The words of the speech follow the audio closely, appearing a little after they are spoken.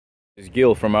It's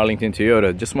Gil from Arlington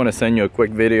Toyota. Just want to send you a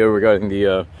quick video regarding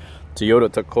the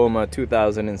Toyota Tacoma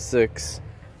 2006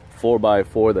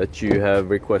 4x4 that you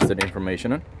have requested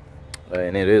information on,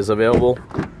 and it is available.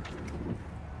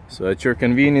 So at your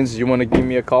convenience, you want to give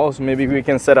me a call, so maybe we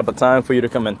can set up a time for you to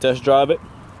come and test drive it,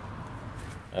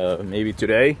 maybe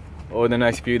today or the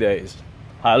next few days.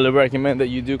 Highly recommend that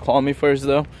you do call me first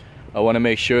though. I want to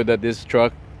make sure that this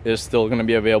truck is still going to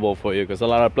be available for you, because a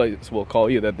lot of places will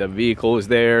call you that the vehicle is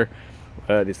there,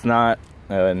 but it's not.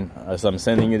 And as I'm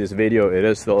sending you this video, it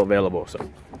is still available. So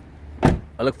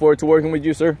I look forward to working with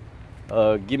you, sir.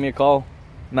 Give me a call,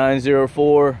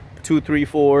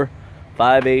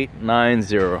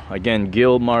 904-234-5890. Again,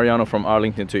 Gil Mariano from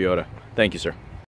Arlington Toyota. Thank you, sir.